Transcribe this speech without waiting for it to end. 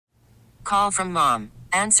call from mom.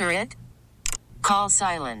 Answer it. Call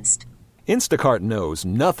silenced. Instacart knows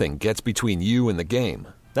nothing gets between you and the game.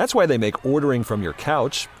 That's why they make ordering from your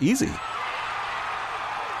couch easy.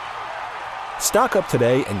 Stock up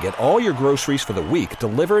today and get all your groceries for the week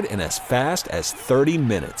delivered in as fast as 30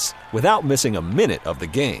 minutes without missing a minute of the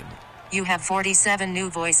game. You have 47 new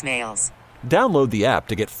voicemails. Download the app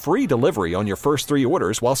to get free delivery on your first 3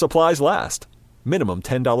 orders while supplies last. Minimum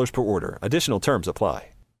 $10 per order. Additional terms apply.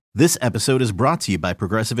 This episode is brought to you by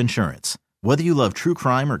Progressive Insurance. Whether you love true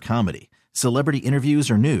crime or comedy, celebrity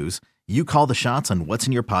interviews or news, you call the shots on what's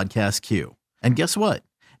in your podcast queue. And guess what?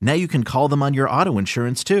 Now you can call them on your auto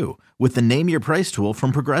insurance too with the Name Your Price tool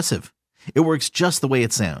from Progressive. It works just the way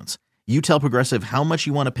it sounds. You tell Progressive how much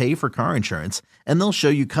you want to pay for car insurance, and they'll show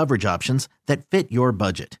you coverage options that fit your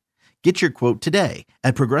budget. Get your quote today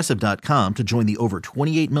at Progressive.com to join the over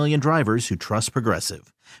 28 million drivers who trust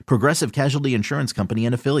Progressive. Progressive Casualty Insurance Company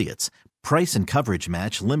and Affiliates. Price and coverage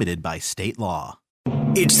match limited by state law.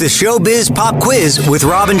 It's the Showbiz Pop Quiz with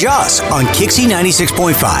Rob and Joss on KYXY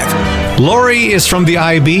 96.5. Laurie is from the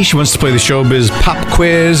IB. She wants to play the Showbiz Pop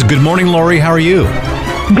Quiz. Good morning, Laurie. How are you?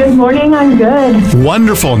 Good morning. I'm good.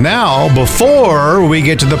 Wonderful. Now, before we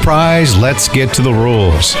get to the prize, let's get to the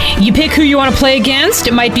rules. You pick who you want to play against.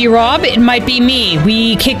 It might be Rob. It might be me.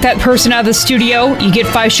 We kick that person out of the studio. You get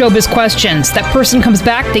 5 Showbiz questions. That person comes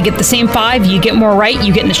back. They get the same 5. You get more right.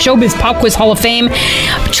 You get in the Showbiz Pop Quiz Hall of Fame.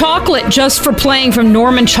 Chocolate just for playing from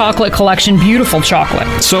Norman Chocolate Collection. Beautiful chocolate.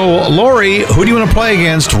 So, Laurie, who do you want to play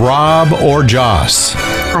against, Rob or Joss?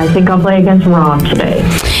 I think I'll play against Rob today.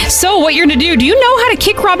 So, what you're going to do you know how to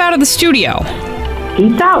kick Rob out of the studio?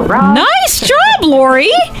 Peace out, Rob. Nice job,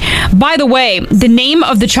 Laurie. By the way, the name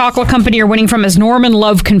of the chocolate company you're winning from is Norman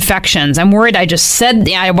Love Confections. I'm worried I just said,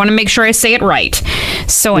 I want to make sure I say it right.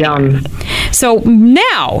 So anyway. So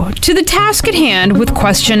now, to the task at hand with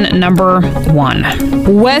question number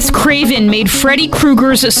 1. Wes Craven made Freddy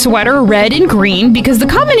Krueger's sweater red and green because the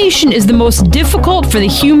combination is the most difficult for the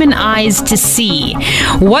human eyes to see.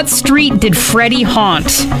 What street did Freddy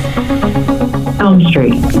haunt? Elm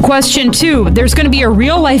Street. Question 2. There's going to be a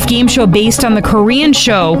real-life game show based on the Korean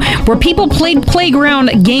show where people played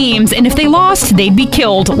playground games, and if they lost, they'd be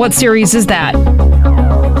killed. What series is that?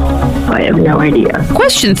 I have no idea.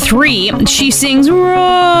 Question 3. She sings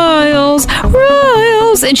Royals,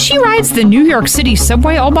 Royals, and she rides the New York City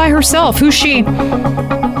subway all by herself. Who's she? Is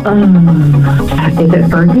it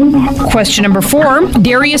Fergie? Question number 4.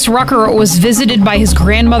 Darius Rucker was visited by his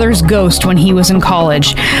grandmother's ghost when he was in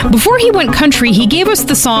college. Before he went country, he gave us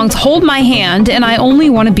the songs Hold My Hand and I Only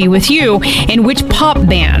Want to Be With You. In which pop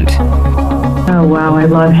band? Oh, wow. I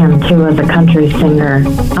love him, too, as a country singer.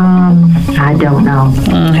 I don't know.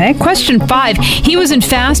 Okay. Question 5. He was in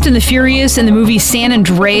Fast and the Furious in the movie San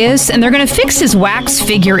Andreas, and they're going to fix his wax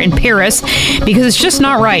figure in Paris because it's just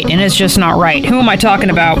not right, and it's just not right. Who am I talking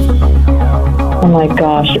about? Oh, my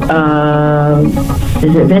gosh.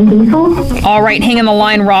 Is it Vin Diesel? All right. Hang on the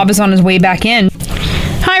line. Rob is on his way back in.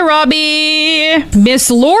 Hi, Robbie. Miss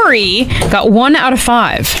Laurie got 1 out of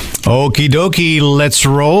 5. Okie dokie, let's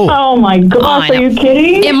roll. Oh my gosh, are you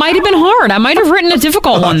kidding? It might have been hard. I might have written a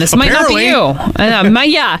difficult one. This might not be you.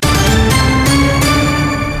 Yeah.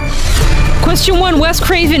 Question 1. Wes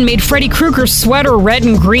Craven made Freddy Krueger's sweater red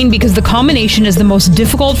and green because the combination is the most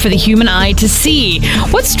difficult for the human eye to see.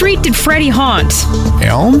 What street did Freddy haunt?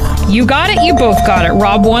 Elm? You got it. You both got it.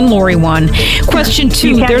 Rob 1, Laurie 1. Question 2.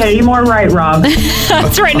 You can't get any more right, Rob.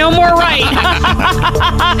 That's right. No more right.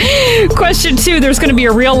 Question 2. There's going to be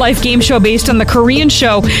a real-life game show based on the Korean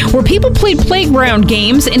show where people played playground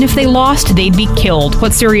games, and if they lost, they'd be killed.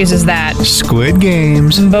 What series is that? Squid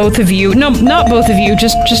Games. Both of you. No, not both of you.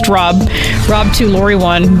 Just Rob. Rob 2, Laurie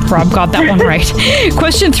 1. Rob got that one right.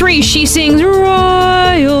 Question 3. She sings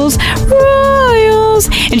Royals, Royals,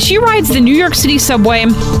 and she rides the New York City subway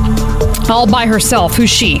all by herself. Who's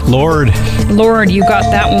she? Lord, you got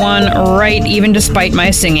that one right, even despite my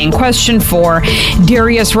singing. Question 4.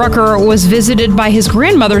 Darius Rucker was visited by his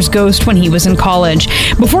grandmother's ghost when he was in college.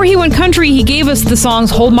 Before he went country, he gave us the songs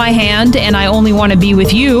Hold My Hand and I Only Want to Be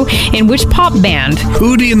With You. In which pop band?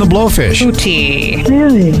 Hootie and the Blowfish. Hootie.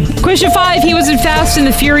 Really? Question 5. He was in Fast and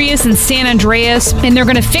the Furious in San Andreas, and they're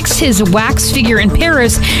going to fix his wax figure in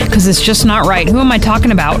Paris because it's just not right. Who am I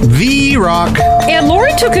talking about? The Rock. And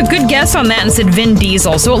Laurie took a good guess on that and said Vin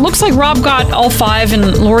Diesel. So it looks like Rob got all 5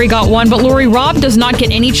 and Laurie got 1. But Laurie, Rob does not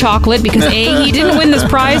get any chocolate because A, he didn't win this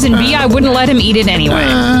prize, and B, I wouldn't let him eat it anyway.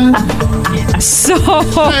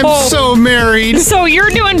 I'm so married. So you're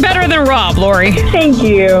doing better than Rob, Laurie. Thank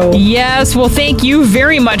you. Yes, well, thank you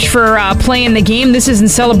very much for playing the game. This is in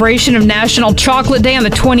celebration of National Chocolate Day on the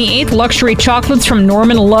 28th. Luxury chocolates from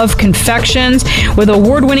Norman Love Confections with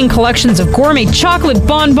award-winning collections of gourmet chocolate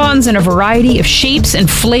bonbons in a variety of shapes and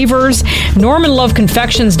flavors.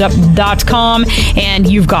 NormanLoveConfections.com, and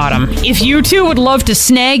you've got them. If you too would love to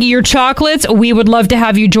snag your chocolates, we would love to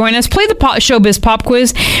have you join us. Play the Showbiz Pop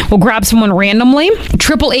Quiz. We'll grab someone randomly.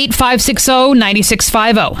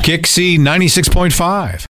 888-560-9650. KYXY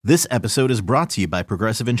 96.5. This episode is brought to you by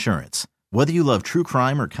Progressive Insurance. Whether you love true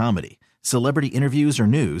crime or comedy, celebrity interviews or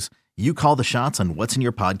news, you call the shots on what's in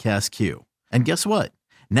your podcast queue. And guess what?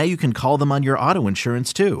 Now you can call them on your auto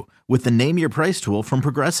insurance too with the Name Your Price tool from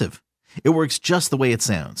Progressive. It works just the way it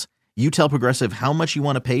sounds. You tell Progressive how much you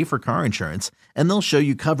want to pay for car insurance, and they'll show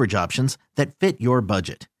you coverage options that fit your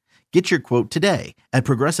budget. Get your quote today at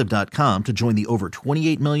Progressive.com to join the over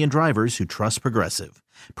 28 million drivers who trust Progressive.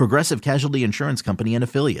 Progressive Casualty Insurance Company and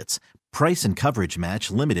Affiliates. Price and coverage match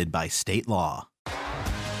limited by state law.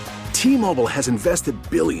 T-Mobile has invested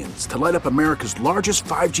billions to light up America's largest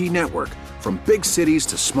 5G network, from big cities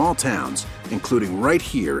to small towns, including right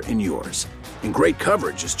here in yours. And great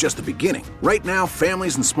coverage is just the beginning. Right now,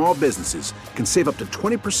 families and small businesses can save up to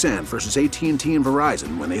 20% versus AT&T and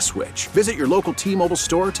Verizon when they switch. Visit your local T-Mobile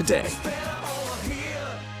store today.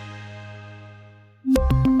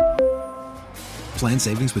 Plan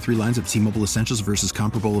savings with 3 lines of T-Mobile Essentials versus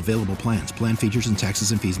comparable available plans. Plan features and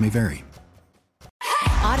taxes and fees may vary.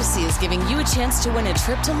 Odyssey is giving you a chance to win a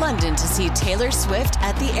trip to London to see Taylor Swift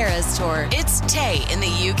at the Eras Tour. It's Tay in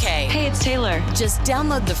the UK. Hey, it's Taylor. Just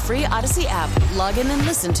download the free Odyssey app, log in and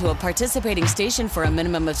listen to a participating station for a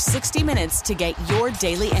minimum of 60 minutes to get your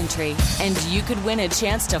daily entry. And you could win a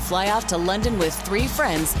chance to fly off to London with 3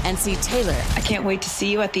 friends and see Taylor. I can't wait to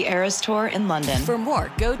see you at the Eras Tour in London. For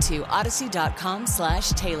more, go to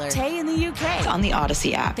odyssey.com/Taylor. Tay in the UK. It's on the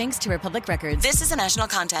Odyssey app. Thanks to Republic Records. This is a national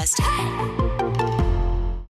contest.